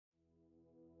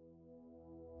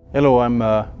Hello, I'm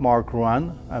Mark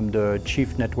Ruan. I'm the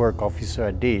Chief Network Officer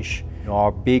at Dish. Our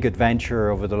big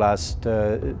adventure over the last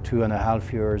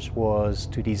 2.5 years was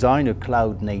to design a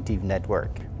cloud-native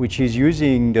network, which is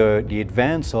using the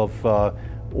advance of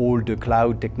all the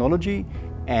cloud technology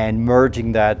and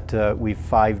merging that with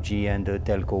 5G and the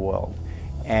telco world.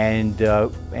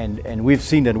 And we've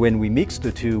seen that when we mix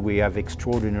the two, we have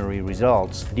extraordinary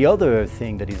results. The other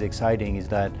thing that is exciting is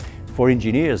that for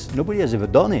engineers, nobody has ever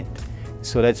done it.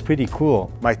 So that's pretty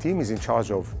cool. My team is in charge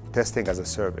of testing as a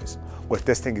service, where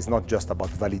testing is not just about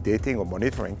validating or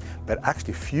monitoring, but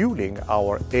actually fueling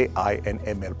our AI and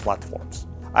ML platforms.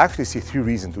 I actually see 3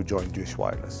 reasons to join Dish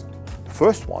Wireless. The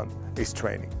first one is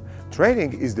training.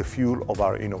 Training is the fuel of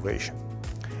our innovation.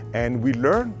 And we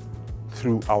learn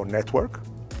through our network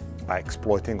by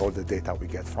exploiting all the data we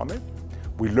get from it.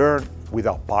 We learn with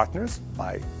our partners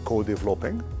by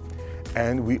co-developing,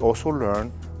 and we also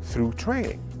learn through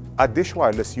training. At Dish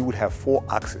Wireless, you will have 4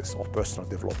 axes of personal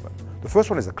development. The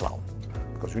first one is the cloud,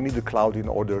 because you need the cloud in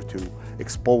order to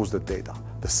expose the data.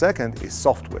 The second is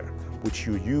software, which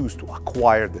you use to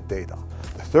acquire the data.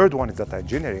 The third one is data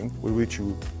engineering, with which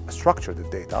you structure the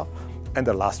data. And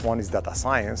the last one is data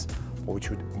science, for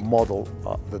which you model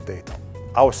the data.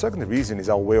 Our second reason is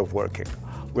our way of working.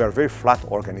 We are a very flat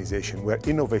organization. We are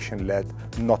innovation-led,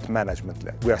 not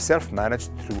management-led. We are self-managed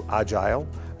through Agile,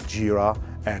 Jira,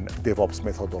 and DevOps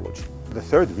methodology. The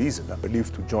third reason, I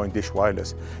believe, to join Dish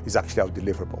Wireless is actually our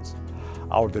deliverables.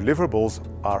 Our deliverables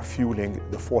are fueling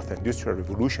the 4th industrial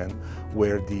revolution,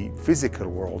 where the physical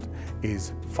world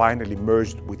is finally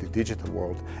merged with the digital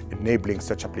world, enabling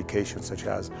such applications such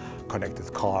as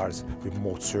connected cars,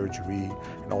 remote surgery,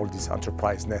 and all these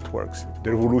enterprise networks.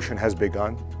 The revolution has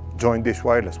begun. Join Dish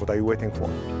Wireless. What are you waiting for?